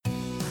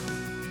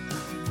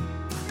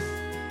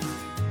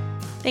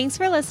Thanks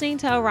for listening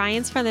to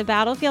Orion's From the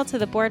Battlefield to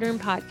the Boardroom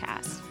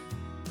podcast.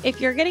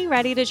 If you're getting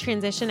ready to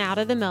transition out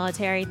of the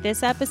military,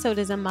 this episode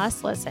is a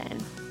must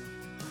listen.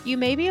 You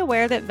may be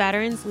aware that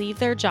veterans leave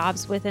their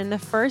jobs within the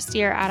first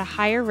year at a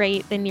higher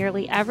rate than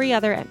nearly every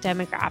other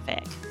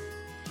demographic.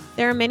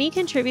 There are many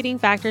contributing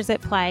factors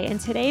at play, and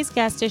today's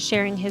guest is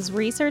sharing his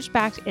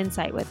research-backed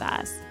insight with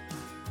us.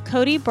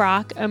 Cody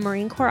Brock, a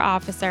Marine Corps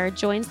officer,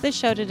 joins the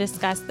show to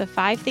discuss the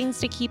 5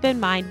 things to keep in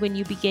mind when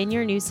you begin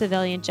your new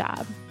civilian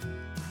job.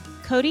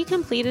 Cody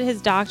completed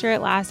his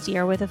doctorate last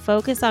year with a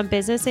focus on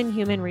business and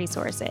human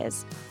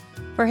resources.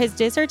 For his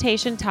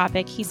dissertation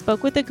topic, he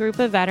spoke with a group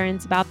of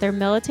veterans about their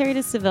military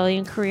to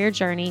civilian career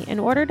journey in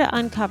order to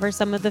uncover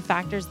some of the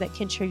factors that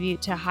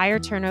contribute to higher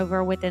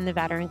turnover within the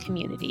veteran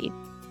community.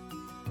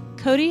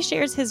 Cody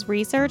shares his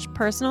research,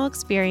 personal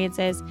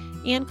experiences,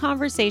 and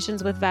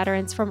conversations with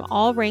veterans from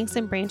all ranks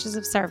and branches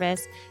of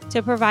service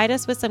to provide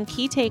us with some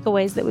key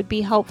takeaways that would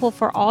be helpful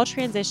for all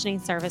transitioning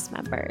service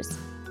members.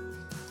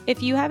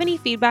 If you have any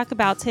feedback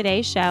about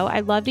today's show,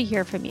 I'd love to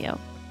hear from you.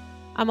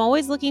 I'm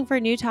always looking for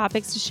new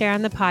topics to share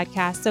on the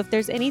podcast, so if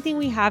there's anything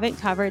we haven't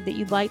covered that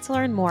you'd like to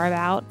learn more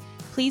about,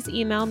 please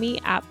email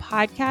me at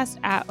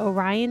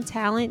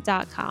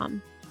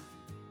podcast@oriontalent.com.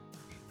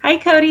 Hi,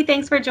 Cody.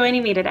 Thanks for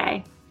joining me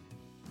today.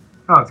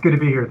 Oh, it's good to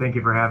be here. Thank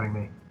you for having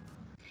me.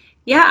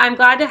 Yeah, I'm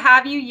glad to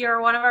have you.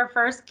 You're one of our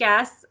first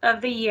guests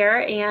of the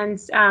year, and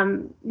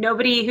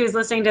nobody who's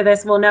listening to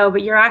this will know,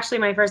 but you're actually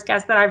my first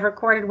guest that I've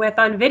recorded with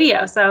on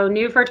video, so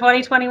new for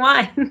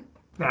 2021.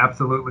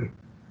 Absolutely.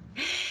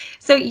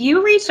 So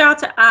you reached out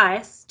to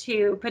us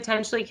to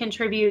potentially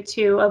contribute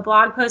to a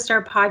blog post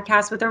or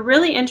podcast with a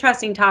really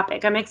interesting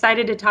topic. I'm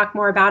excited to talk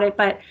more about it,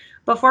 but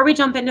before we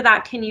jump into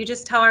that, can you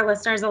just tell our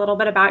listeners a little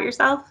bit about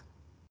yourself?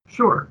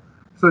 Sure.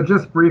 So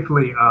just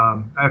briefly,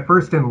 I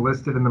first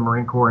enlisted in the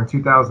Marine Corps in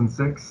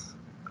 2006,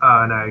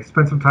 and I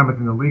spent some time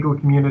within the legal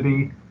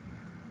community,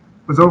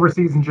 was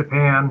overseas in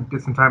Japan,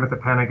 did some time at the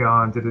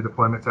Pentagon, did a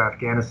deployment to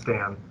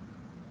Afghanistan,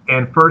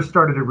 and first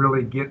started to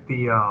really get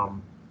the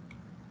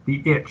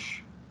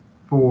itch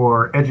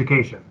for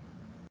education.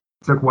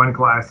 Took 1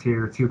 class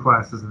here, 2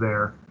 classes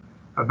there.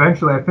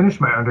 Eventually, I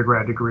finished my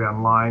undergrad degree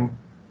online,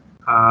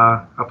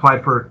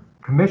 applied for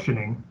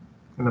commissioning,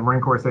 and the Marine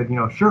Corps said,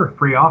 sure,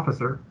 free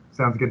officer.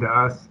 Sounds good to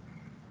us.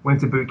 Went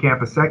to boot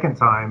camp a second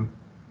time,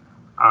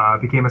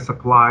 became a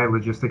supply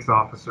logistics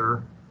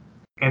officer,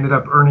 ended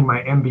up earning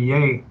my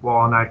MBA while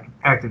on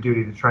active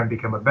duty to try and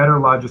become a better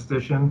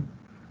logistician,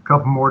 a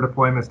couple more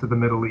deployments to the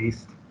Middle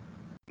East.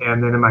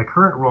 And then in my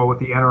current role with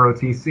the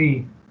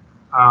NROTC,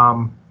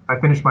 I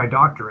finished my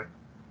doctorate.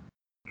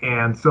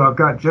 And so I've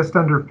got just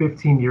under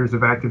 15 years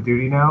of active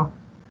duty now,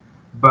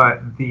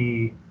 but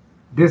the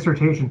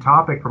dissertation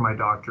topic for my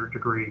doctorate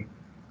degree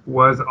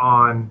was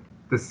on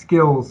the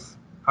skills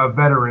of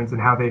veterans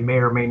and how they may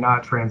or may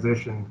not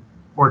transition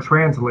or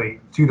translate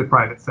to the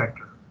private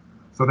sector.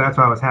 So that's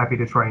why I was happy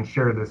to try and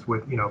share this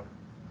with,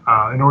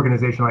 an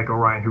organization like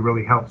Orion who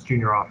really helps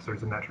junior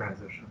officers in that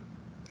transition.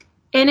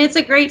 And it's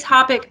a great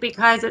topic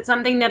because it's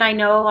something that I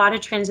know a lot of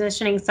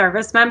transitioning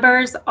service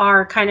members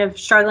are kind of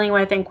struggling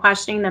with and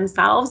questioning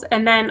themselves.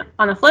 And then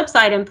on the flip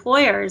side,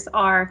 employers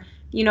are,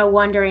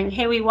 wondering,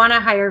 hey, we want to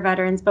hire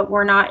veterans, but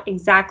we're not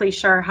exactly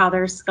sure how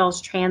their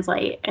skills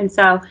translate. And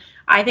so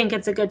I think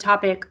it's a good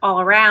topic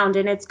all around,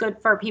 and it's good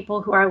for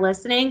people who are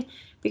listening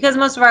because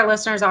most of our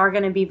listeners are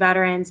going to be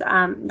veterans,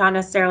 not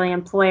necessarily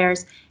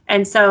employers.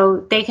 And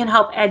so they can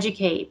help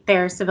educate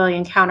their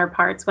civilian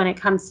counterparts when it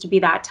comes to be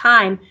that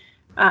time,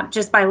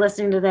 just by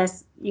listening to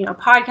this,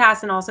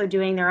 podcast and also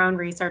doing their own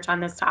research on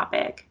this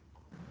topic.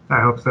 I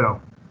hope so.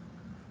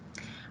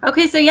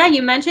 Okay, so yeah,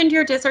 you mentioned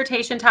your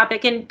dissertation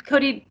topic, and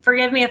Cody,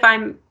 forgive me if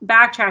I'm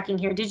backtracking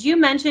here. Did you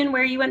mention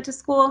where you went to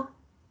school?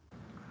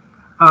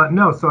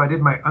 No, so I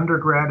did my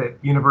undergrad at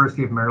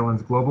University of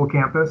Maryland's Global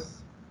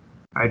Campus.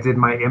 I did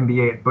my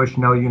MBA at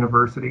Bushnell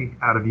University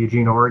out of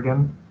Eugene,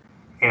 Oregon,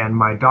 and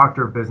my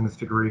Doctor of Business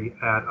degree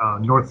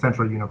at North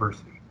Central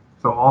University.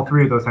 So all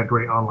 3 of those had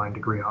great online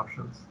degree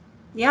options.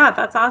 Yeah,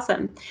 that's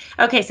awesome.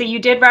 Okay, so you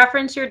did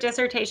reference your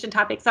dissertation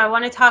topic, so I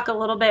want to talk a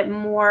little bit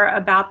more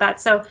about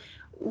that. So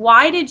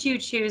why did you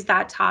choose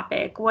that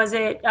topic? Was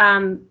it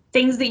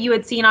things that you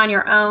had seen on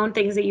your own,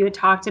 things that you had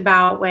talked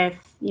about with,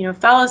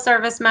 fellow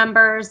service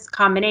members,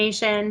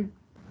 combination?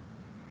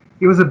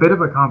 It was a bit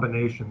of a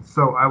combination.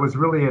 So I was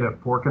really at a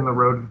fork in the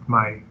road with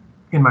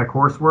in my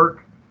coursework.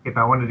 If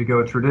I wanted to go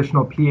a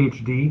traditional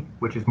PhD,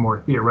 which is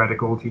more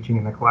theoretical, teaching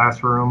in the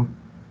classroom,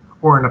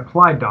 or an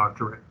applied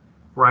doctorate,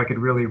 where I could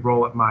really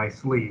roll up my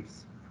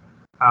sleeves.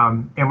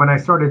 And when I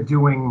started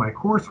doing my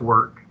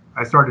coursework,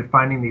 I started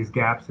finding these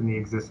gaps in the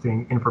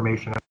existing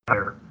information out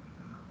there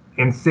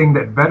and seeing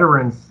that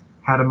veterans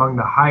had among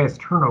the highest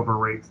turnover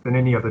rates than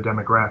any other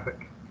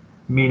demographic,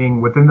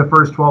 meaning within the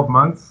first 12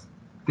 months,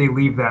 they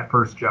leave that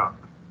first job.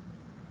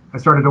 I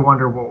started to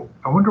wonder,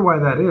 I wonder why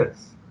that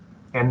is.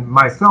 And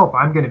myself,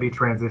 I'm going to be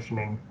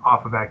transitioning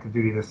off of active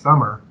duty this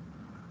summer.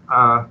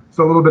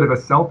 So a little bit of a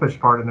selfish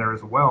part in there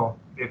as well.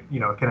 If,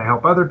 can I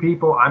help other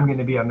people? I'm going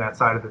to be on that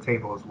side of the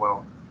table as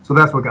well. So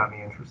that's what got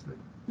me interested.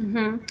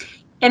 Mm-hmm.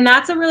 And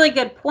that's a really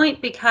good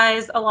point,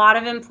 because a lot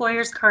of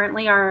employers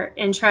currently are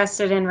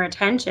interested in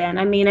retention.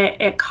 I mean,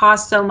 it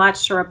costs so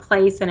much to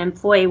replace an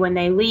employee when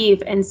they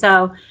leave. And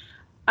so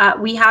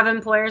we have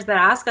employers that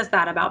ask us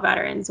that about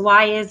veterans.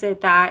 Why is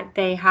it that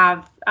they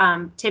have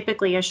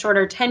typically a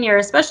shorter tenure,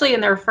 especially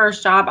in their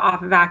first job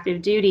off of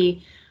active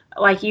duty,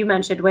 like you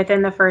mentioned,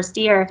 within the first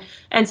year?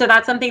 And so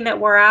that's something that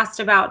we're asked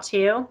about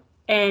too.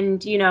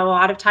 And, a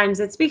lot of times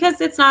it's because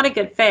it's not a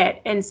good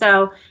fit. And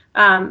so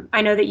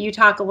I know that you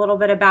talk a little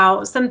bit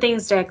about some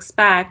things to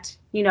expect,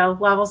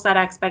 level set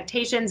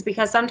expectations,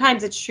 because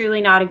sometimes it's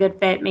truly not a good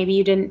fit. Maybe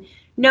you didn't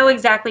know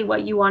exactly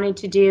what you wanted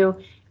to do.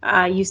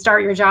 You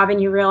start your job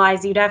and you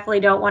realize you definitely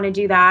don't want to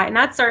do that. And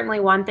that's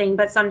certainly one thing,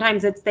 but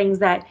sometimes it's things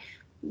that,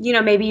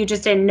 maybe you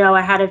just didn't know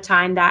ahead of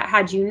time, that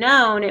had you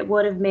known, it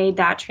would have made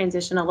that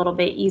transition a little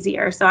bit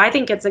easier. So I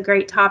think it's a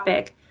great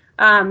topic.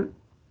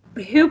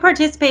 Who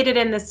participated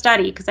in the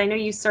study? Because I know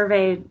you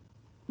surveyed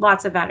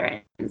lots of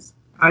veterans.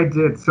 I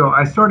did. So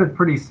I started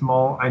pretty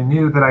small. I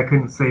knew that I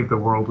couldn't save the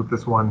world with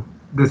this one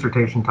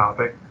dissertation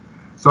topic.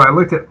 So I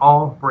looked at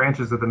all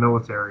branches of the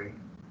military.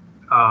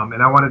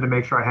 And I wanted to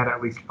make sure I had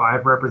at least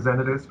 5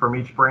 representatives from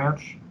each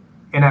branch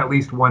and at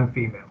least 1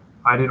 female.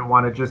 I didn't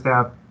want to just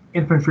have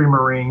infantry,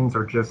 Marines,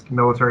 or just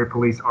military,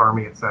 police,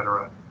 Army,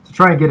 etc. To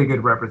try and get a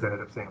good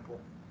representative sample.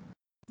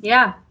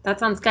 Yeah, that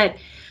sounds good.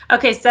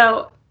 Okay,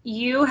 so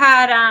you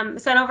had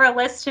sent over a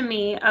list to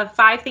me of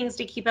 5 things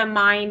to keep in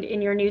mind in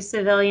your new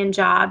civilian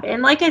job.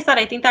 And like I said,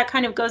 I think that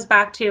kind of goes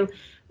back to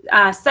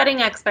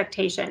setting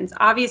expectations.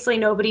 Obviously,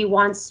 nobody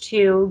wants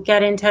to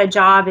get into a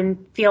job and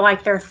feel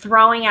like they're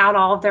throwing out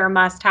all of their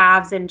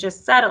must-haves and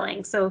just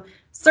settling. So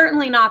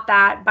certainly not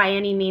that by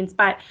any means,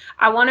 but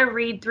I want to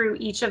read through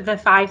each of the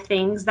 5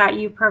 things that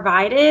you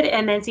provided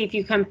and then see if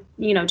you can,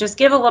 just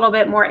give a little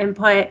bit more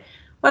input,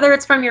 whether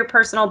it's from your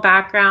personal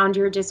background,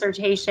 your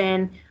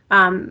dissertation,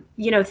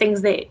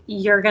 things that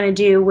you're going to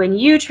do when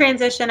you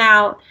transition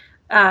out.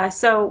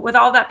 So with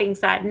all that being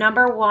said,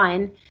 number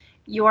 1,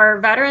 your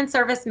veteran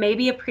service may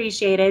be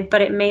appreciated,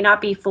 but it may not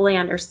be fully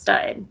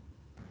understood.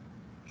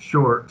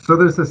 Sure. So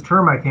there's this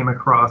term I came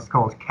across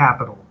called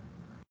capital.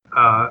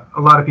 A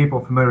lot of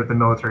people familiar with the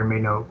military may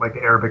know, like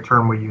the Arabic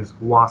term we use,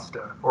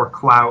 wasta, or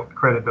clout,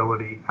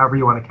 credibility, however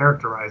you want to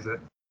characterize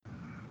it.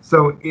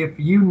 So if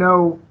you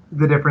know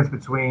the difference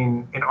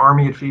between an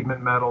Army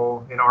Achievement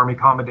Medal, an Army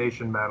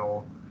Commendation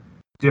Medal,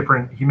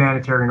 different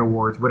humanitarian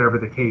awards, whatever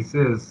the case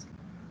is,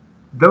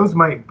 those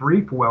might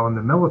brief well in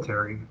the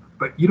military,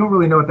 but you don't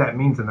really know what that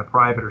means in the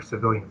private or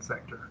civilian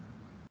sector.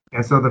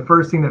 And so the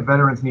first thing that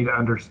veterans need to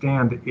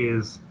understand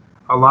is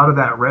a lot of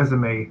that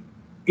resume,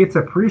 it's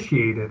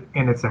appreciated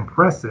and it's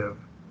impressive,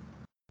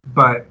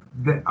 but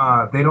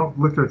they don't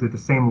look through it through the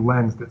same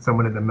lens that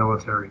someone in the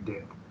military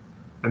did.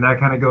 And that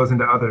kind of goes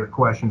into other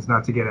questions,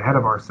 not to get ahead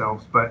of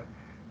ourselves, but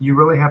you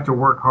really have to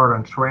work hard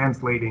on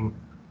translating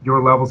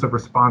your levels of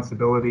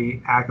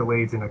responsibility,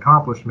 accolades, and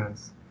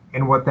accomplishments,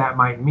 and what that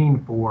might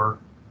mean for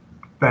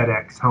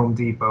FedEx, Home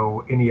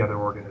Depot, any other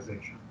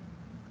organization.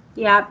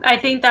 Yeah, I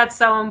think that's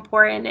so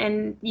important.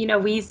 And,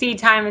 we see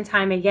time and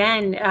time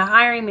again, a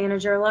hiring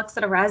manager looks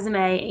at a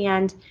resume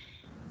and,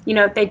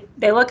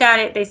 they look at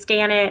it, they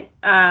scan it.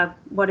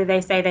 What do they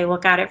say? They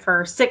look at it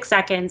for 6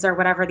 seconds or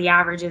whatever the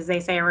average is. They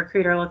say a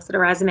recruiter looks at a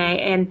resume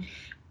and,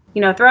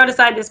 throw it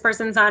aside, this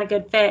person's not a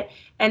good fit.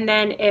 And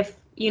then if,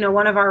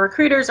 one of our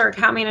recruiters or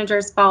account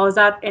managers follows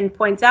up and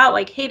points out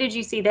like, hey, did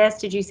you see this?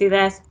 Did you see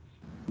this?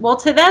 Well,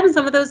 to them,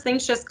 some of those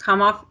things just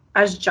come off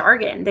as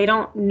jargon. They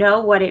don't know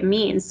what it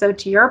means. So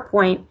to your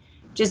point,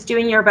 just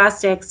doing your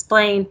best to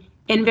explain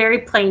in very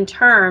plain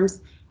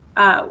terms,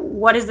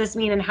 what does this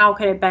mean and how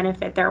could it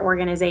benefit their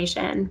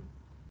organization?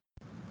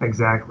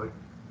 Exactly.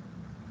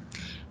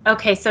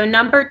 Okay, so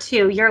number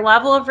 2, your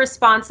level of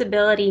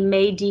responsibility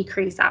may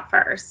decrease at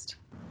first.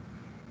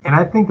 And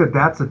I think that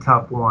that's a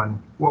tough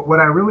one. What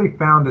I really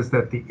found is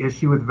that the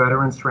issue with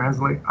veterans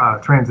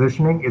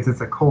transitioning is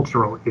it's a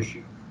cultural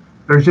issue.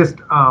 There's just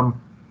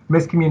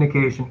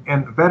miscommunication,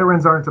 and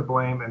veterans aren't to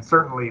blame, and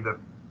certainly the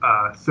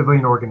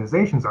civilian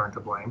organizations aren't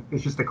to blame.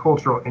 It's just a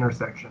cultural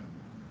intersection.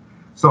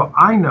 So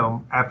I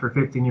know after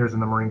 15 years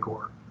in the Marine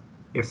Corps,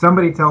 if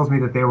somebody tells me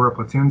that they were a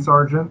platoon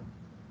sergeant,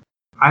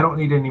 I don't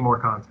need any more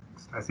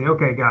context. I say,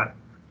 okay, got it.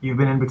 You've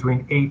been in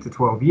between 8 to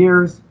 12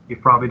 years.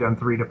 You've probably done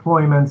 3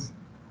 deployments.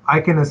 I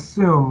can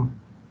assume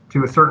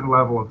to a certain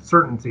level of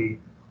certainty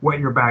what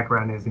your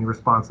background is and your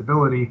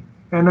responsibility.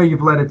 And I know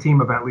you've led a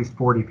team of at least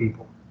 40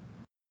 people.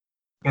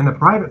 In the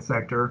private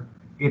sector,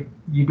 you're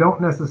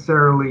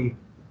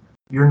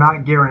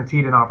not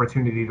guaranteed an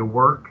opportunity to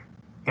work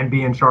and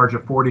be in charge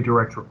of 40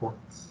 direct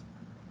reports.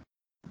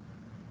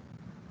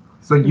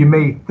 So you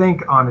may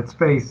think on its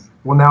face,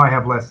 well, now I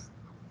have less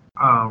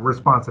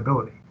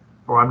responsibility,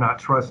 or I'm not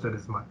trusted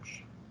as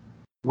much.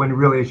 When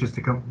really it's just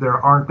there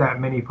aren't that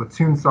many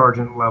platoon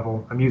sergeant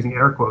level, I'm using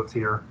air quotes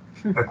here,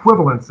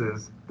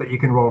 equivalences that you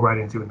can roll right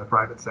into in the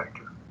private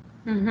sector.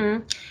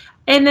 Mm-hmm.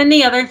 And then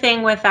the other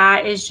thing with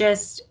that is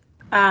just,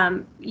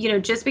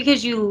 just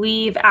because you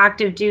leave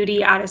active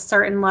duty at a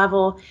certain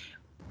level,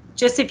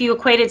 just if you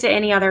equate it to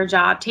any other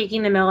job,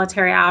 taking the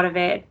military out of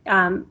it,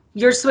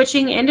 you're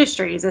switching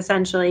industries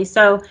essentially.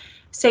 So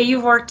say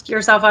you've worked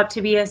yourself up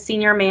to be a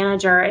senior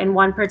manager in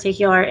one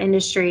particular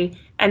industry,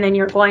 and then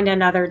you're going to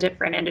another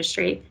different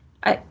industry.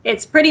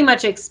 It's pretty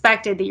much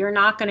expected that you're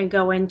not going to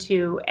go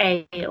into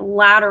a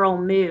lateral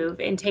move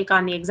and take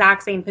on the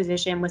exact same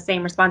position with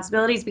same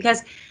responsibilities,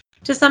 because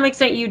to some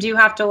extent you do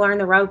have to learn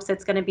the ropes.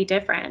 It's going to be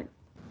different.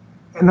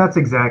 And that's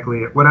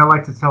exactly it. What I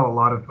like to tell a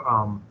lot of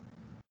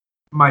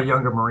my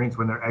younger Marines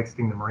when they're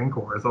exiting the Marine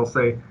Corps is I'll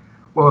say,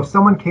 well, if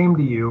someone came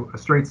to you, a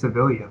straight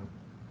civilian,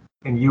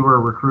 and you were a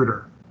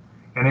recruiter,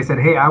 and they said,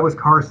 hey, I was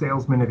car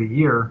salesman of the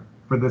year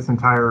for this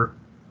entire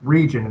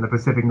region in the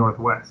Pacific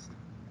Northwest,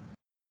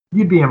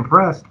 you'd be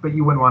impressed, but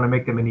you wouldn't want to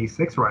make them an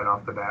E6 right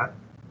off the bat.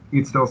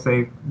 You'd still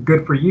say,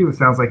 good for you.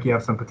 Sounds like you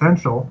have some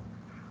potential.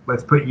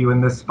 Let's put you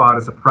in this spot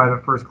as a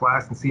private first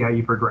class and see how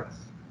you progress.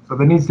 So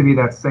there needs to be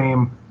that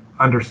same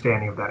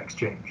understanding of that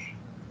exchange.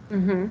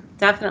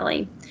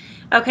 Definitely.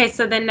 Okay,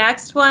 so the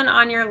next one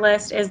on your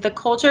list is the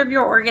culture of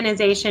your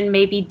organization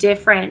may be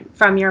different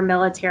from your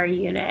military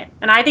unit.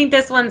 And I think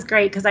this one's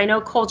great because I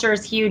know culture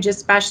is huge,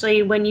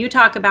 especially when you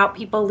talk about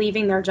people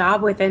leaving their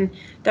job within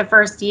the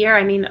first year.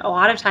 I mean, a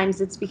lot of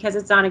times it's because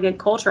it's not a good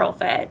cultural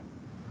fit.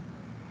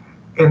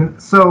 And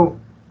so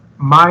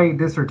my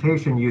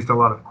dissertation used a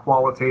lot of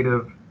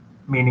qualitative,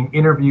 meaning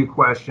interview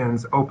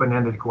questions,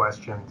 open-ended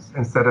questions,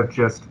 instead of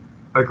just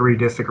agree,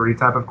 disagree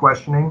type of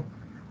questioning,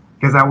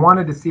 because I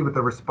wanted to see what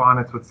the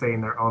respondents would say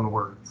in their own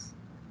words.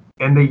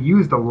 And they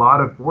used a lot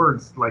of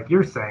words like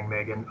you're saying,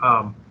 Megan,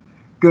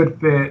 good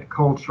fit,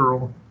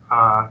 cultural,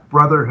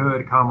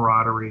 brotherhood,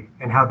 camaraderie,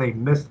 and how they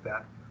missed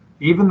that.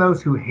 Even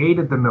those who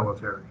hated the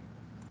military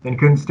and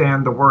couldn't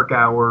stand the work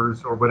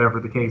hours or whatever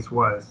the case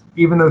was,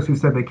 even those who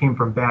said they came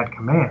from bad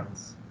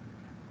commands,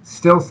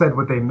 still said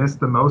what they missed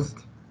the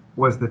most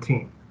was the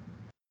team.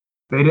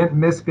 They didn't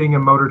miss being a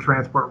motor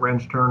transport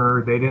wrench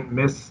turner. They didn't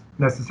miss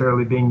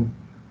necessarily being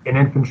an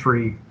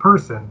infantry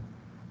person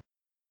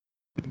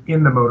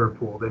in the motor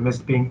pool. They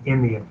missed being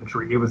in the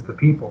infantry. It was the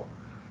people.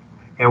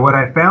 And what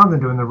I found in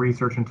doing the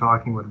research and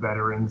talking with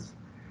veterans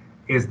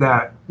is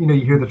that, you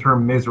hear the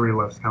term misery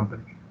loves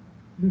company.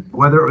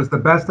 Whether it was the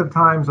best of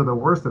times or the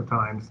worst of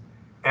times,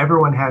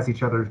 everyone has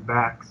each other's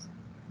backs.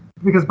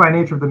 Because by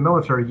nature of the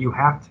military, you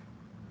have to.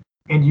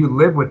 And you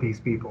live with these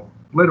people,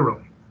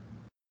 literally.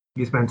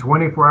 You spend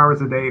 24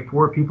 hours a day,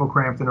 4 people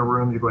cramped in a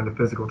room. You're going to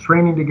physical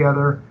training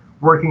together,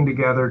 working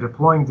together,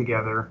 deploying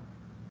together.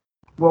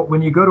 Well,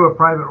 when you go to a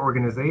private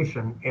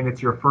organization and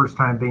it's your first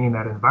time being in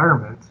that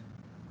environment,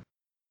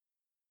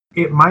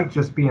 it might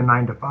just be a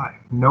 9 to 5.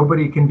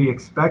 Nobody can be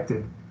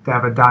expected to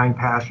have a dying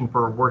passion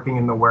for working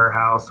in the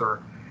warehouse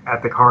or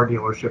at the car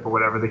dealership or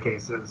whatever the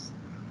case is.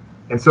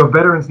 And so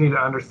veterans need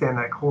to understand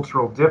that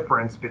cultural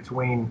difference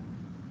between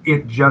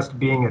it just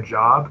being a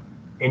job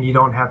and you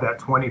don't have that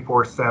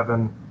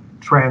 24/7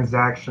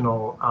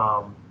 transactional,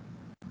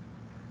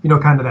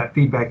 kind of that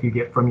feedback you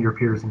get from your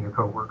peers and your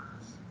coworkers.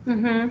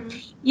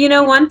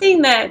 One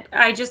thing that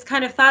I just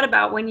kind of thought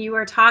about when you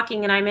were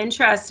talking, and I'm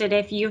interested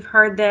if you've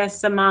heard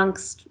this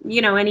amongst,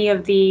 any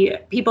of the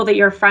people that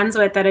you're friends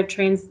with that have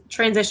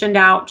transitioned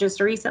out just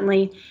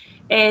recently,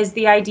 is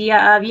the idea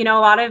of, a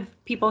lot of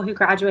people who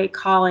graduate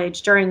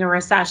college during a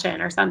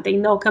recession or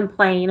something, they'll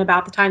complain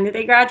about the time that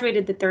they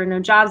graduated, that there are no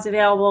jobs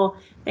available,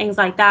 things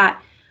like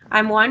that.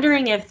 I'm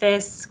wondering if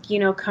this,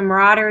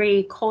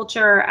 camaraderie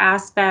culture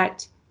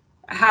aspect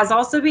has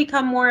also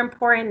become more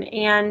important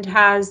and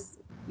has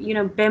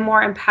been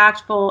more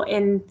impactful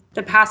in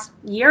the past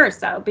year or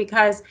so,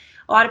 because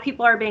a lot of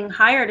people are being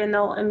hired and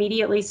they'll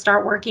immediately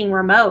start working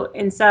remote.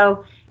 And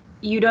so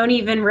you don't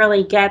even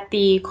really get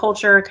the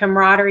culture or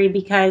camaraderie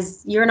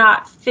because you're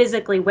not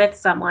physically with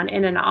someone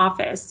in an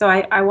office. So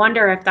I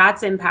wonder if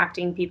that's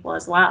impacting people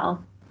as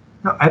well.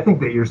 No, I think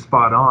that you're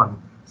spot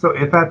on. So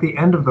if at the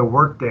end of the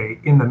workday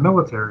in the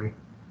military,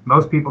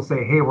 most people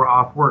say, hey, we're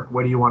off work,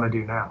 what do you want to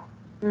do now?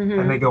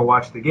 And they go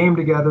watch the game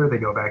together, they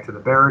go back to the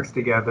barracks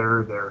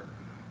together, they're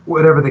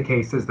whatever the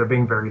case is, they're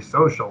being very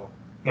social.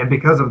 And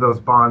because of those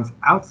bonds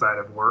outside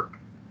of work,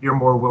 you're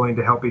more willing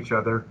to help each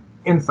other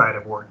inside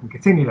of work and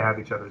continue to have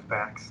each other's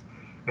backs.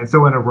 And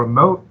so in a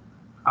remote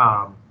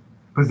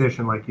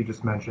position, like you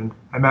just mentioned,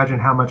 imagine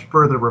how much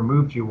further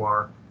removed you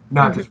are,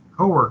 not just for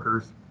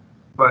coworkers,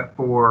 but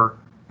for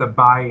the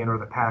buy-in or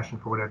the passion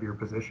for whatever your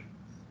position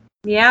is.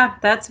 Yeah,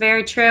 that's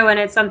very true. And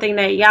it's something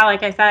that,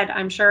 like I said,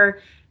 I'm sure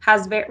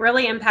has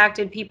really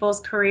impacted people's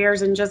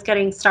careers and just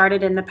getting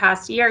started in the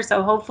past year.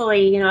 So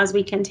hopefully, as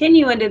we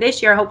continue into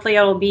this year, hopefully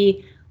it'll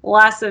be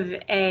less of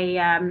a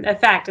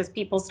effect as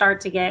people start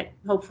to get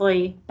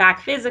hopefully back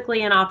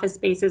physically in office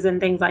spaces and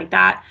things like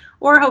that.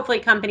 Or hopefully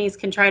companies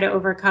can try to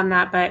overcome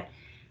that. But,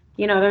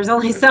 there's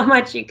only so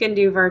much you can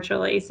do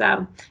virtually.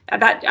 So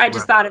I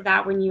just thought of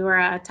that when you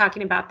were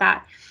talking about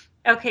that.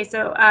 Okay,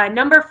 so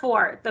number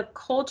 4, the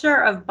culture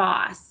of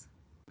boss.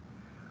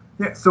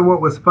 Yeah, so what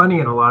was funny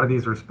in a lot of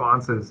these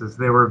responses is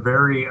they were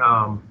very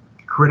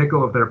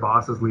critical of their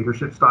boss's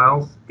leadership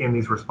styles in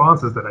these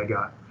responses that I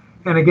got.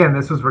 And again,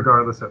 this was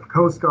regardless of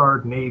Coast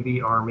Guard,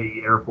 Navy,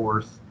 Army, Air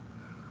Force,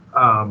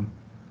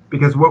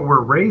 because what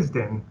we're raised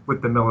in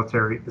with the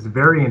military is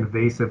very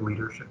invasive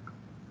leadership.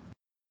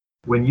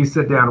 When you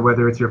sit down,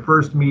 whether it's your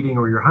first meeting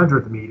or your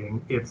 100th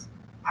meeting, it's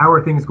how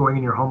are things going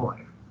in your home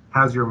life?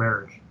 How's your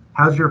marriage?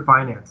 How's your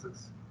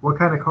finances? What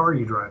kind of car are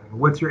you driving?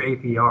 What's your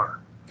APR?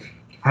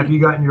 Have you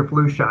gotten your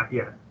flu shot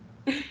yet?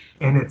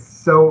 And it's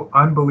so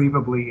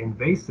unbelievably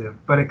invasive,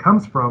 but it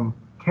comes from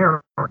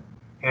care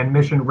and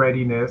mission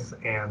readiness,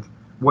 and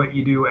what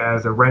you do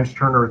as a wrench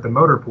turner at the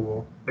motor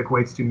pool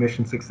equates to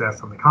mission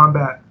success on the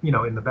combat,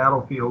 in the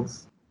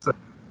battlefields. So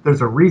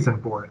there's a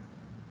reason for it.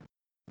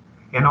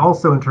 And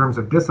also in terms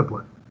of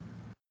discipline,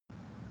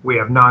 we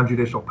have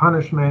non-judicial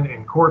punishment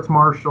and courts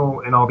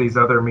martial and all these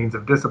other means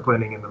of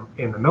disciplining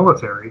in the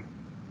military.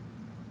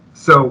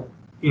 So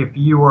if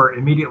you are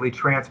immediately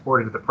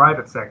transported to the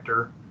private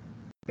sector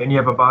and you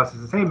have a boss who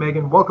says, "Hey,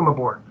 Megan, welcome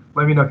aboard.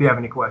 Let me know if you have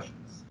any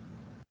questions."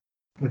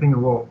 You're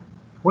thinking, well,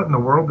 what in the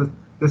world?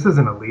 This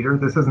isn't a leader.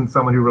 This isn't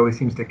someone who really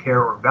seems to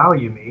care or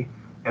value me.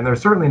 And they're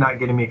certainly not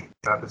getting me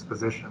out of this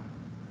position.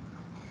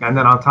 And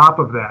then on top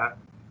of that,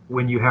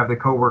 when you have the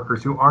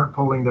coworkers who aren't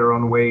pulling their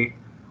own weight,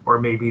 or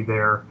maybe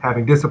they're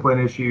having discipline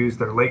issues,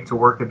 they're late to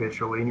work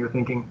habitually, and you're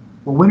thinking,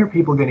 well, when are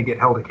people going to get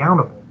held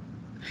accountable?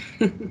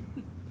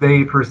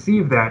 They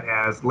perceive that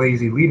as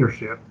lazy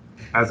leadership,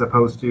 as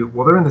opposed to,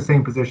 well, they're in the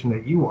same position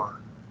that you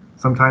are.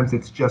 Sometimes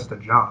it's just a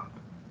job.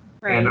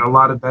 Right. And a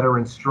lot of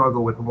veterans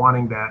struggle with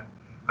wanting that,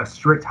 a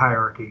strict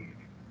hierarchy,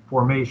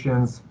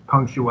 formations,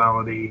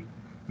 punctuality,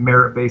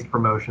 merit-based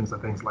promotions,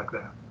 and things like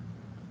that.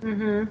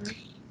 Mm-hmm.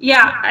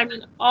 Yeah, I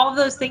mean, all of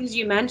those things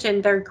you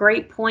mentioned, they're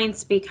great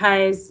points,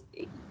 because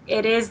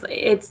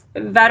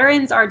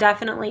veterans are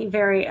definitely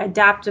very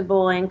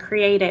adaptable and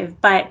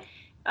creative, but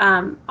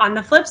on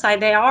the flip side,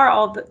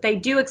 they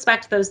do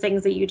expect those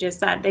things that you just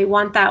said. They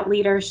want that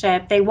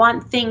leadership. They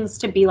want things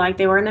to be like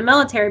they were in the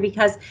military,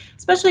 because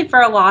especially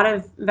for a lot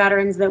of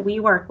veterans that we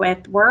work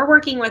with, we're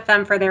working with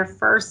them for their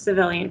first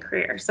civilian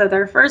career. So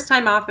their first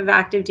time off of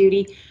active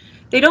duty,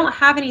 they don't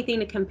have anything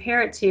to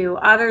compare it to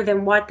other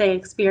than what they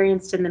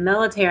experienced in the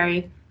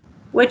military,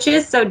 which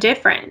is so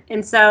different.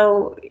 And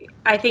so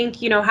I think,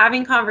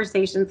 having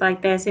conversations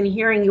like this and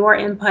hearing your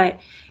input,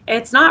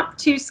 it's not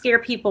to scare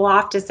people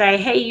off to say,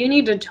 hey, you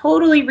need to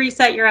totally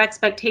reset your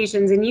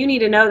expectations and you need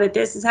to know that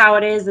this is how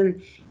it is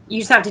and you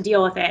just have to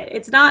deal with it.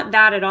 It's not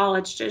that at all.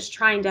 It's just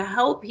trying to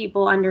help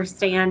people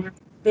understand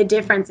the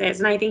differences.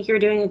 And I think you're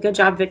doing a good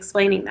job of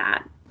explaining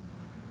that.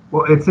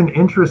 Well, it's an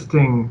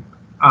interesting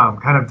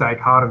kind of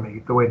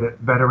dichotomy, the way that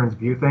veterans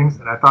view things.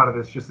 And I thought of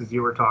this just as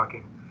you were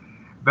talking.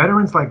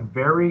 Veterans like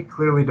very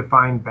clearly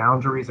defined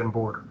boundaries and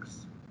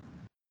borders.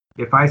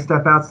 If I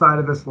step outside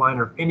of this line,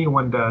 or if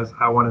anyone does,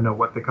 I want to know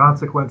what the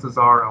consequences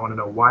are. I want to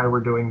know why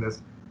we're doing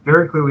this.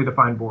 Very clearly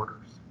defined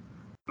borders.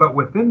 But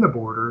within the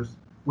borders,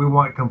 we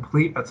want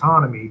complete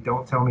autonomy.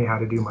 Don't tell me how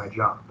to do my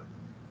job.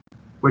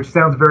 Which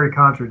sounds very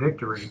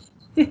contradictory,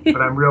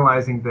 but I'm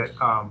realizing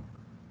that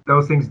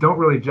those things don't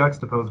really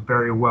juxtapose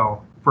very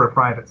well for a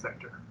private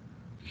sector.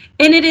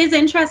 And it is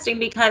interesting,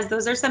 because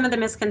those are some of the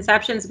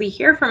misconceptions we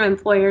hear from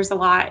employers a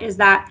lot, is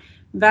that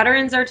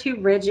veterans are too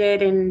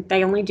rigid and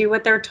they only do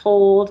what they're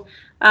told.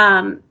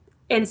 And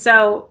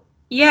so,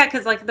 yeah,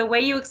 because like the way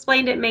you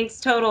explained it makes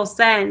total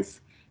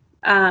sense.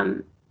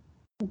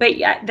 But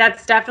yeah,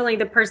 that's definitely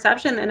the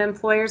perception that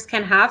employers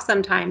can have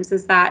sometimes,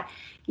 is that,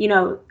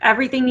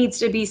 everything needs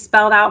to be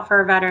spelled out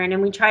for a veteran.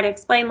 And we try to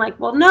explain like,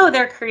 well, no,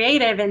 they're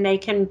creative and they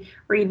can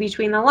read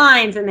between the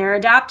lines and they're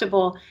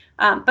adaptable.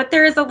 But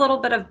there is a little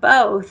bit of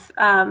both,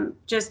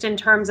 just in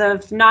terms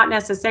of not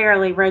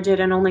necessarily rigid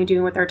and only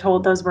doing what they're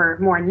told. Those were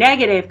more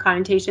negative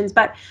connotations,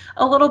 but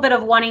a little bit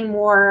of wanting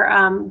more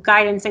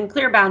guidance and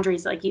clear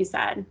boundaries, like you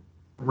said.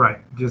 Right.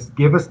 Just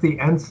give us the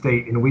end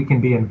state and we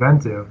can be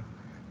inventive.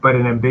 But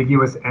an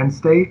ambiguous end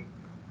state,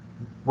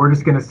 we're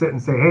just going to sit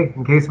and say, hey,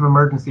 in case of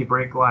emergency,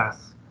 break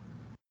glass.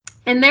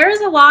 And there is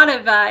a lot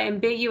of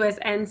ambiguous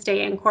end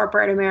state in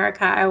corporate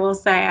America, I will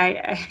say.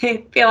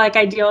 I feel like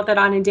I deal with it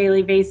on a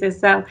daily basis.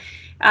 So,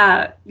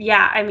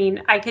 yeah, I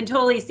mean, I can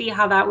totally see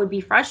how that would be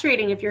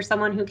frustrating if you're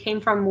someone who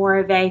came from more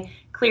of a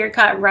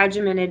clear-cut,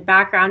 regimented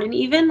background. And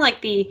even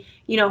like the,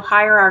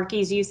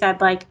 hierarchies you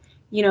said, like,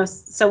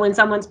 so when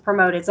someone's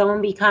promoted,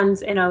 someone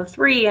becomes an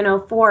 03,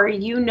 an 04,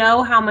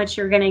 how much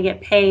you're going to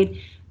get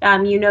paid.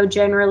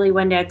 Generally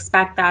when to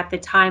expect that, the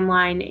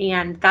timeline.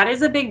 And that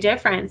is a big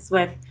difference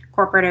with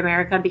corporate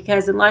America,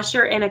 because unless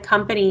you're in a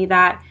company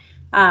that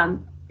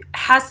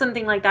has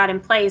something like that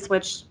in place,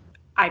 which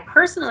I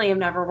personally have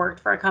never worked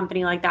for a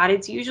company like that,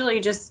 it's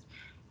usually just,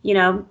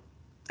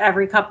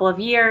 every couple of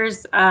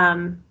years.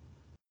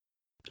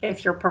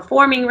 If you're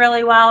performing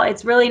really well,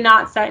 it's really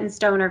not set in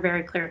stone or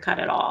very clear cut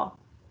at all.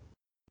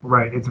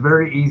 Right. It's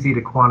very easy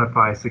to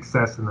quantify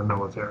success in the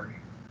military.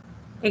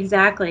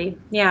 Exactly.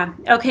 Yeah.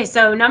 Okay.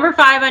 So number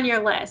 5 on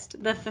your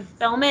list, the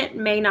fulfillment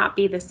may not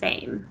be the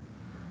same.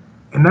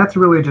 And that's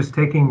really just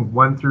taking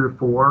 1 through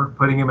 4,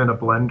 putting them in a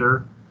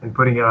blender and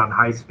putting it on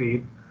high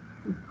speed.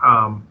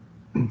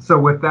 So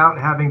without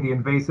having the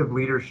invasive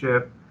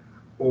leadership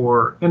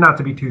or, and not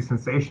to be too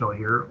sensational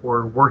here,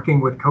 or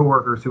working with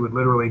coworkers who would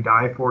literally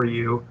die for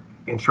you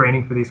in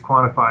training for these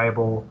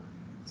quantifiable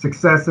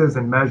successes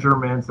and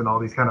measurements and all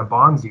these kind of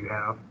bonds you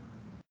have,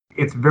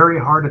 it's very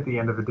hard at the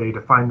end of the day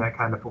to find that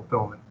kind of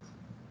fulfillment.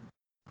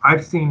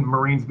 I've seen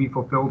Marines be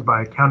fulfilled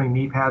by counting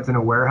knee pads in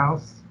a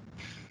warehouse,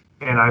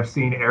 and I've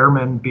seen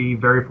airmen be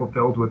very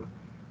fulfilled with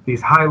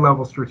these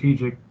high-level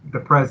strategic, the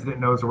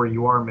president knows where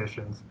you are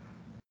missions.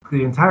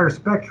 The entire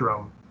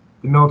spectrum,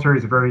 the military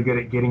is very good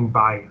at getting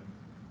buy-in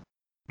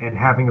and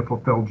having a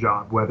fulfilled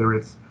job, whether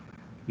it's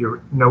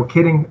your no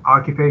kidding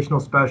occupational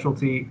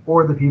specialty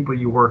or the people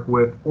you work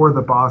with or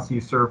the boss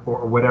you serve for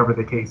or whatever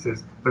the case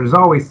is. There's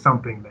always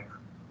something there.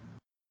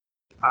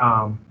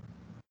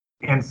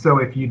 And so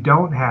if you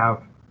don't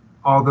have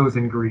all those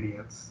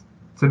ingredients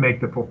to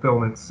make the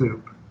fulfillment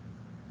soup,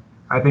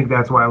 I think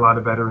that's why a lot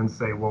of veterans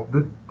say, well,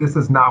 this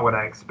is not what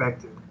I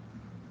expected.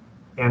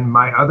 And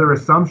my other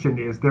assumption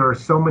is there are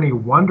so many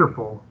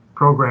wonderful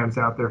programs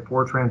out there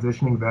for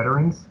transitioning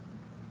veterans.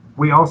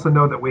 We also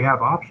know that we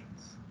have options.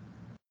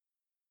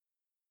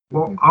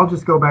 Well, I'll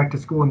just go back to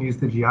school and use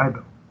the GI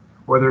Bill.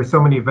 Or there's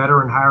so many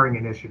veteran hiring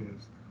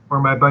initiatives.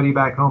 Or my buddy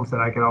back home said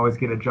I could always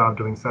get a job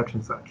doing such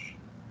and such.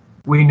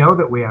 We know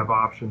that we have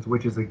options,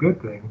 which is a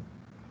good thing.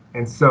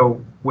 And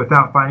so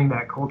without finding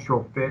that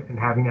cultural fit and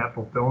having that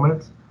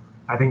fulfillment,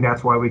 I think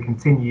that's why we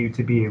continue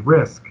to be a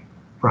risk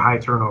for high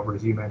turnover,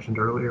 as you mentioned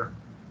earlier.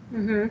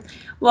 Mm-hmm.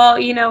 Well,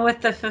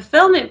 with the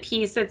fulfillment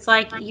piece, it's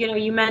like,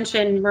 you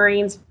mentioned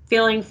Marines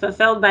feeling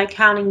fulfilled by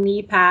counting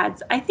knee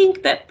pads. I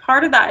think that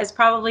part of that is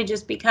probably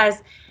just because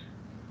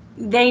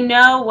they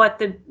know what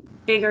the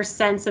bigger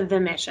sense of the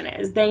mission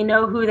is. They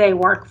know who they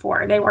work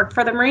for. They work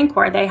for the Marine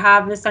Corps. They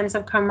have the sense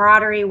of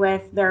camaraderie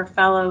with their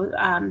fellow,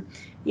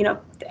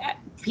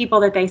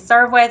 people that they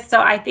serve with. So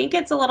I think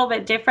it's a little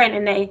bit different,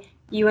 and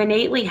you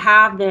innately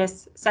have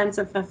this sense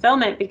of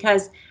fulfillment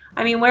because,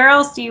 where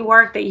else do you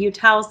work that you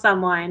tell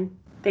someone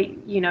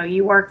that,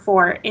 you work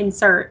for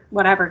insert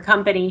whatever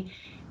company,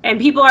 and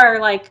people are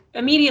like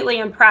immediately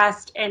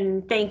impressed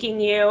and thanking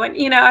you. And,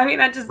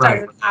 that just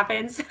doesn't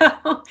happen.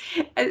 So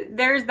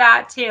there's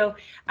that too.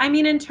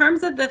 In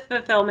terms of the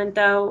fulfillment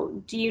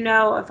though, do you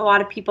know if a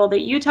lot of people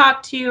that you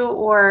talk to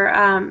or,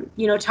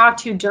 talk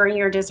to during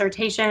your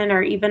dissertation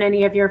or even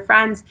any of your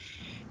friends,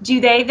 do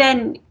they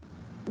then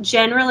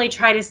generally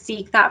try to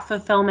seek that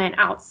fulfillment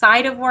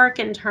outside of work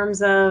in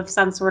terms of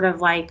some sort of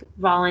like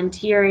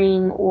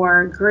volunteering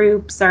or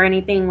groups or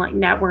anything like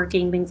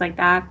networking, things like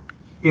that?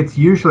 It's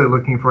usually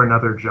looking for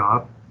another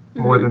job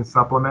more than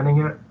supplementing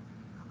it,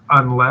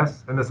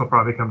 unless, and this will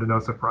probably come to no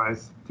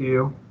surprise to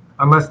you,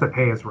 unless the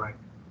pay is right.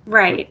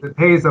 Right. If the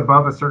pay is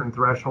above a certain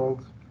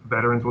threshold,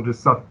 veterans will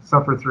just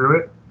suffer through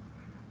it.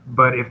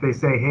 But if they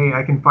say, hey,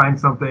 I can find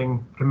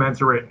something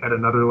commensurate at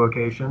another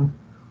location,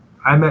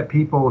 I met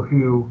people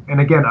who,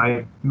 and again,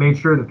 I made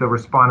sure that the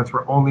respondents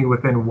were only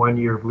within 1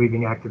 year of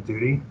leaving active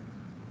duty.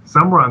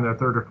 Some were on their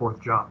third or fourth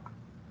job.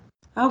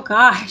 Oh,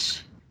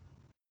 gosh.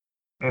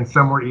 And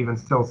some were even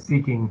still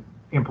seeking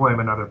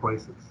employment other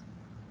places.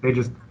 They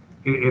just,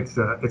 it's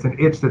an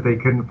itch that they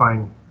couldn't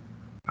find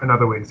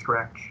another way to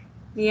scratch.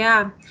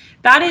 Yeah,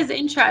 that is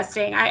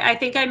interesting. I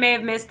think I may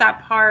have missed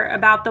that part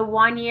about the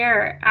 1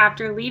 year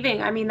after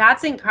leaving.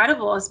 That's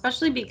incredible,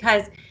 especially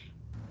because,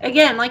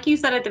 again, like you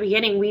said at the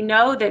beginning, we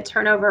know that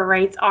turnover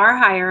rates are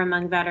higher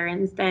among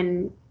veterans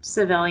than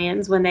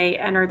civilians when they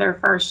enter their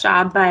first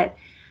job. But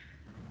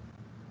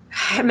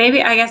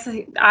maybe, I guess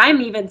I'm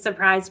even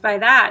surprised by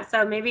that.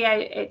 So maybe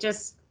it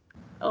just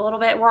a little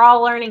bit, we're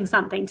all learning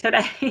something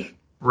today.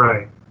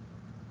 Right.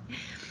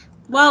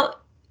 Well,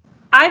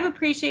 I've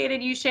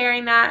appreciated you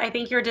sharing that. I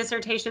think your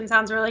dissertation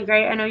sounds really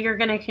great. I know you're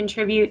going to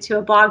contribute to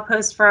a blog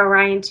post for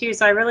Orion too,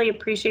 so I really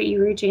appreciate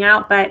you reaching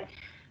out. But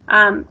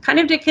kind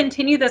of to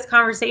continue this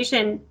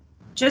conversation,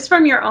 just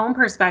from your own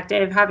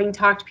perspective, having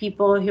talked to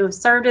people who have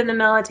served in the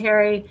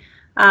military,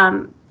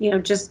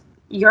 just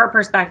your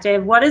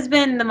perspective, what has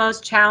been the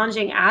most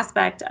challenging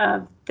aspect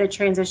of the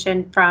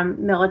transition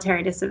from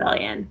military to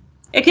civilian?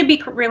 It could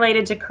be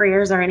related to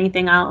careers or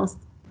anything else.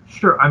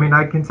 Sure.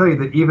 I can tell you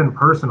that even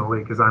personally,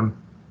 because I'm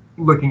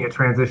looking at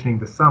transitioning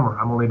this summer,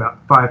 I'm only about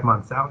 5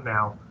 months out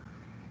now,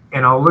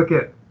 and I'll look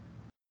at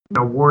an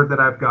award that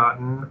I've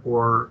gotten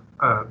or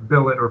a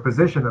billet or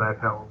position that I've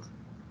held,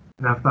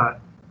 and I've thought,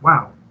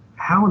 wow,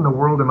 how in the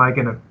world am I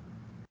going to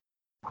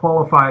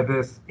qualify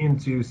this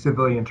into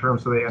civilian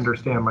terms so they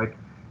understand, like,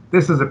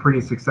 this is a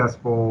pretty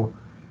successful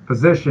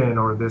position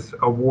or this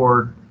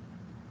award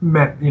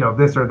meant,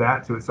 this or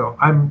that to it. So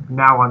I'm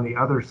now on the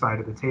other side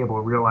of the table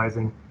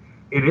realizing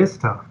it is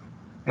tough.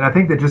 And I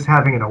think that just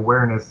having an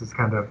awareness is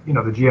kind of,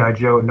 the G.I.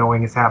 Joe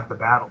knowing is half the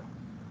battle.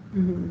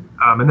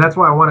 And that's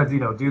why I wanted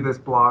to, do this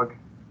blog.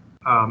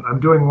 I'm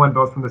doing one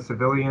both from the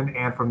civilian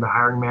and from the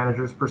hiring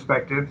manager's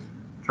perspective,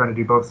 trying to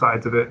do both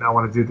sides of it. And I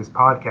want to do this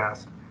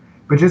podcast.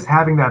 But just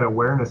having that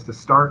awareness to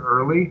start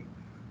early,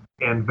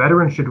 and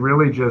veterans should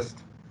really just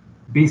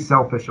be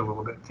selfish a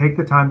little bit. Take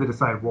the time to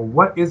decide, well,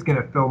 what is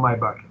going to fill my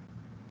bucket?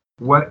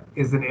 What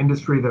is an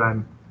industry that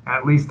I'm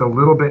at least a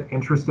little bit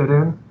interested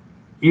in?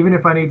 even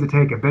if I need to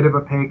take a bit of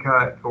a pay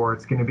cut or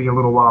it's going to be a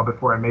little while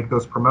before I make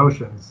those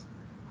promotions,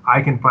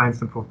 I can find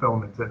some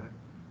fulfillment in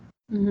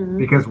it.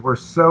 Because we're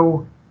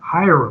so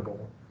hireable,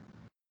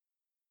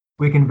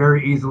 we can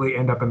very easily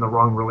end up in the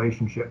wrong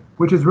relationship,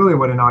 which is really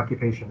what an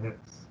occupation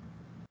is.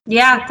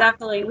 Yeah,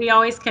 definitely. We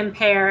always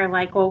compare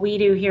like what we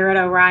do here at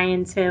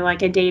Orion to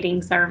like a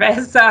dating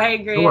service. So I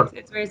agree. Sure.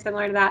 It's very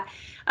similar to that.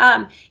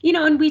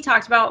 And we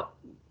talked about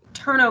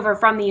turnover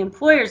from the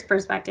employer's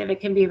perspective. It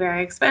can be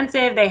very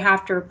expensive. They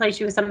have to replace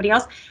you with somebody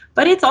else,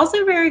 but it's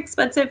also very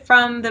expensive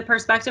from the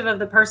perspective of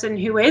the person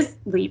who is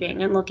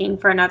leaving and looking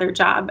for another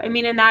job. I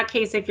mean, in that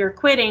case, if you're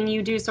quitting,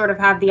 you do sort of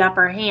have the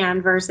upper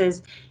hand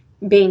versus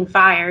being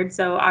fired.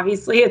 So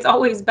obviously it's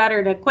always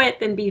better to quit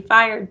than be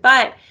fired,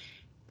 but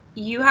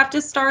you have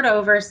to start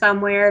over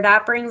somewhere.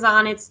 That brings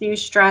on its new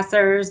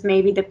stressors.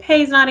 Maybe the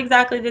pay's not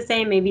exactly the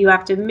same. Maybe you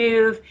have to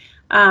move.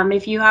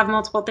 If you have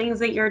multiple things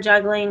that you're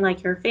juggling,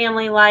 like your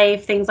family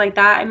life, things like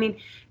that. I mean,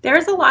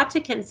 there's a lot to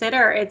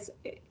consider. It's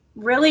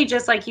really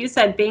just like you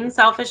said, being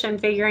selfish and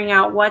figuring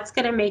out what's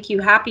going to make you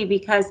happy,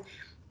 because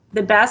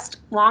the best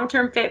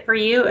long-term fit for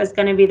you is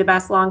going to be the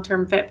best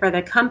long-term fit for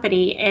the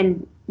company.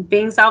 And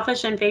being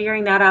selfish and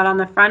figuring that out on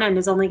the front end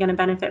is only going to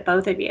benefit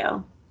both of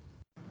you.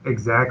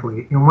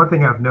 Exactly. And one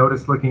thing I've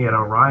noticed looking at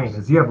Orion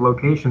is you have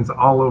locations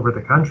all over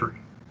the country.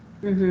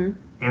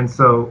 And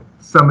so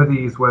some of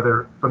these,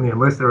 whether from the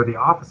enlisted or the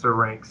officer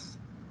ranks,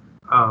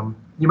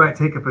 you might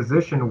take a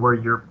position where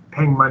you're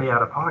paying money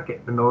out of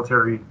pocket. The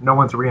military, no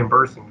one's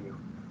reimbursing you.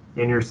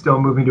 And you're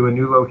still moving to a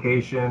new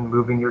location,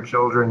 moving your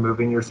children,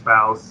 moving your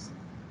spouse.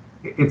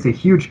 It's a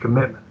huge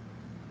commitment.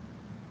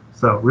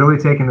 So really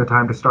taking the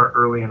time to start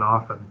early and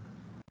often,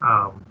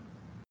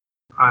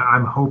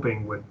 I'm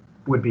hoping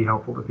would be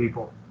helpful to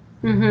people.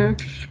 And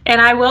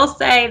I will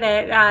say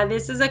that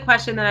this is a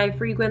question that I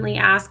frequently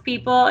ask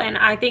people, and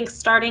I think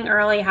starting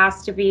early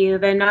has to be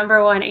the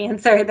number one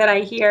answer that I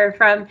hear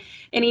from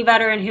any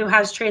veteran who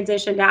has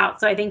transitioned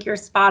out. So I think you're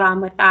spot on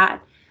with that.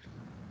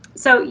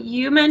 So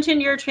you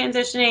mentioned you're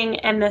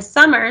transitioning in the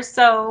summer.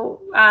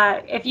 So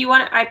if you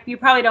want, you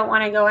probably don't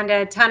want to go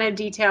into a ton of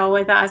detail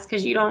with us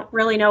because you don't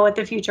really know what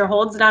the future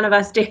holds. None of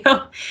us do.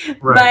 Right.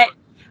 But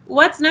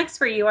what's next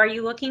for you? Are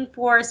you looking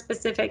for a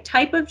specific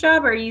type of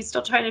job, or are you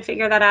still trying to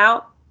figure that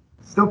out?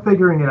 Still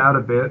figuring it out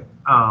a bit.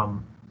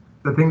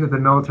 The thing that the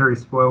military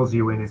spoils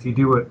you in is you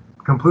do a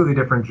completely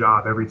different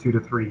job every 2 to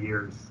 3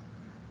 years.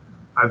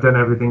 I've done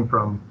everything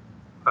from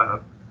a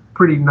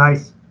pretty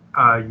nice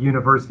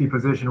university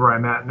position where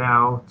I'm at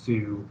now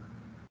to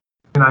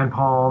Nine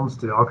Palms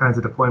to all kinds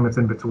of deployments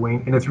in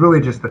between. And it's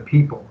really just the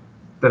people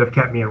that have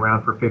kept me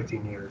around for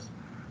 15 years.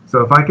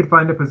 So if I could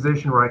find a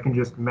position where I can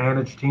just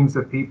manage teams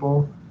of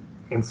people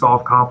and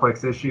solve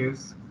complex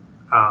issues,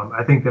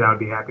 I think that I would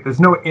be happy.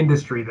 There's no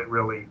industry that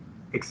really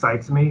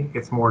excites me.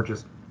 It's more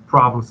just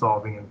problem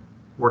solving and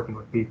working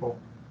with people.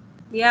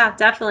 Yeah,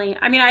 definitely.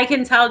 I mean, I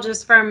can tell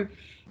just from,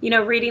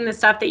 reading the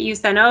stuff that you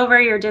sent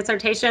over, your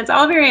dissertation, it's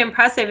all very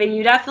impressive, and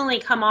you definitely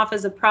come off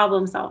as a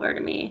problem solver to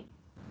me.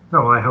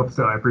 Oh, well, I hope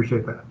so. I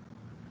appreciate that.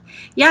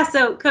 Yeah.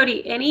 So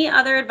Cody, any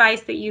other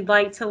advice that you'd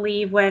like to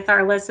leave with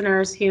our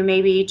listeners who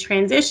may be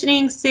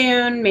transitioning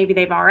soon? Maybe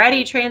they've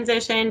already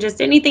transitioned,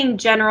 just anything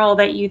general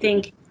that you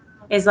think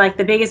is like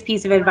the biggest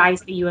piece of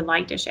advice that you would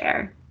like to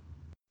share?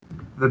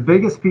 The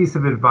biggest piece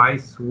of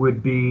advice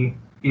would be,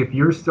 if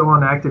you're still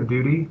on active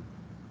duty,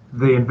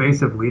 the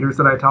invasive leaders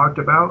that I talked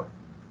about,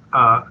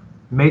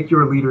 make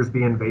your leaders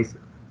be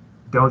invasive.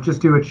 Don't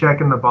just do a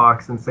check in the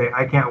box and say,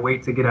 I can't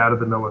wait to get out of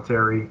the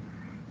military,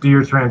 do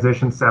your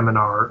transition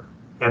seminar,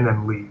 and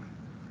then leave.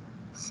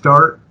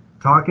 Start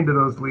talking to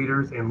those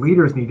leaders, and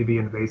leaders need to be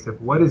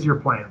invasive. What is your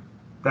plan?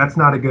 That's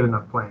not a good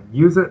enough plan.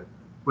 Use it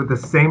with the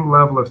same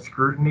level of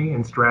scrutiny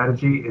and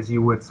strategy as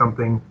you would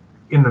something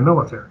in the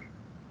military.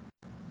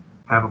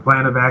 Have a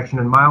plan of action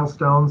and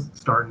milestones,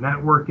 start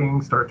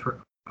networking,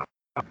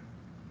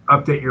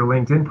 update your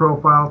LinkedIn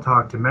profile,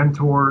 talk to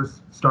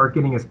mentors, start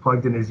getting as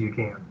plugged in as you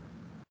can.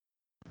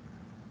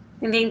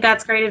 I think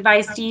that's great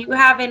advice. Do you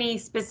have any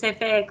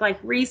specific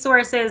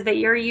resources that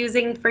you're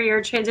using for your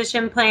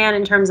transition plan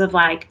in terms of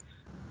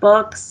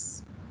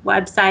books,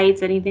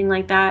 websites, anything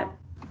like that?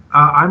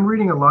 I'm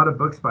reading a lot of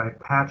books by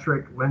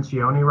Patrick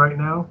Lencioni right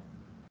now.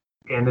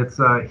 And it's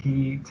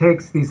he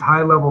takes these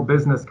high-level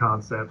business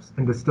concepts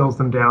and distills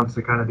them down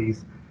to kind of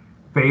these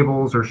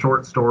fables or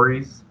short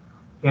stories.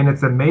 And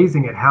it's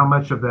amazing at how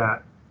much of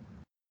that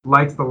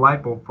lights the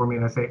light bulb for me.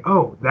 And I say,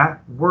 oh,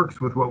 that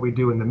works with what we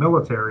do in the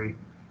military.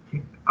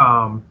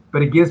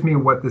 But it gives me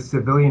what the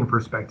civilian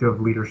perspective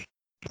of leadership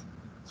is.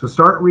 So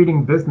start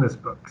reading business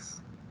books,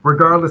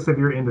 regardless of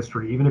your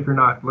industry, even if you're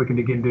not looking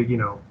to get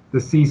into, the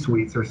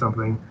C-suites or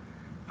something.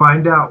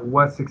 Find out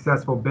what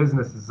successful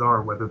businesses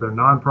are, whether they're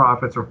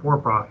nonprofits or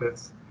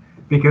for-profits,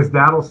 because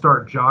that'll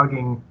start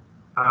jogging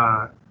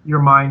your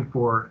mind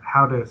for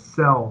how to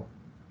sell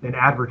and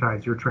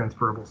advertise your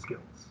transferable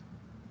skills.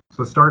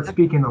 So start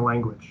speaking the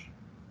language.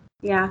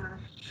 Yeah.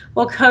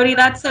 Well, Cody,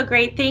 that's so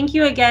great. Thank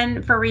you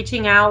again for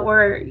reaching out.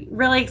 We're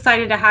really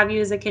excited to have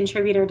you as a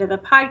contributor to the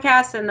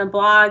podcast and the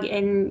blog,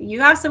 and you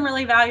have some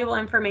really valuable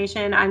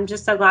information. I'm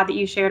just so glad that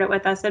you shared it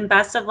with us, and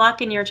best of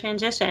luck in your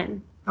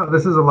transition. Oh,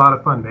 this is a lot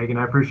of fun, Megan.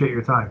 I appreciate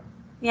your time.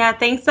 Yeah,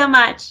 thanks so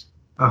much.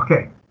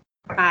 Okay.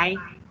 Bye.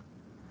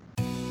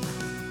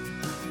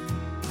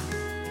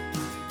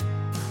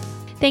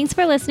 Thanks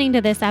for listening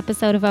to this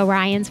episode of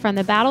Orion's From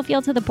the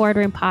Battlefield to the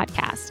Boardroom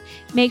podcast.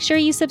 Make sure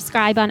you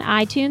subscribe on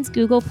iTunes,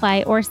 Google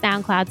Play, or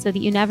SoundCloud so that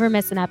you never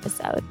miss an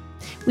episode.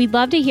 We'd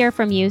love to hear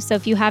from you, so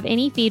if you have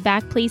any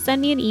feedback, please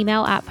send me an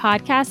email at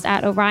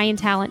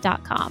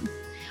podcast@oriontalent.com.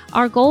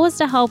 Our goal is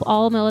to help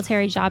all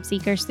military job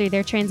seekers through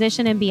their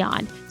transition and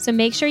beyond, so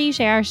make sure you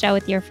share our show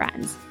with your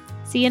friends.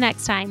 See you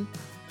next time.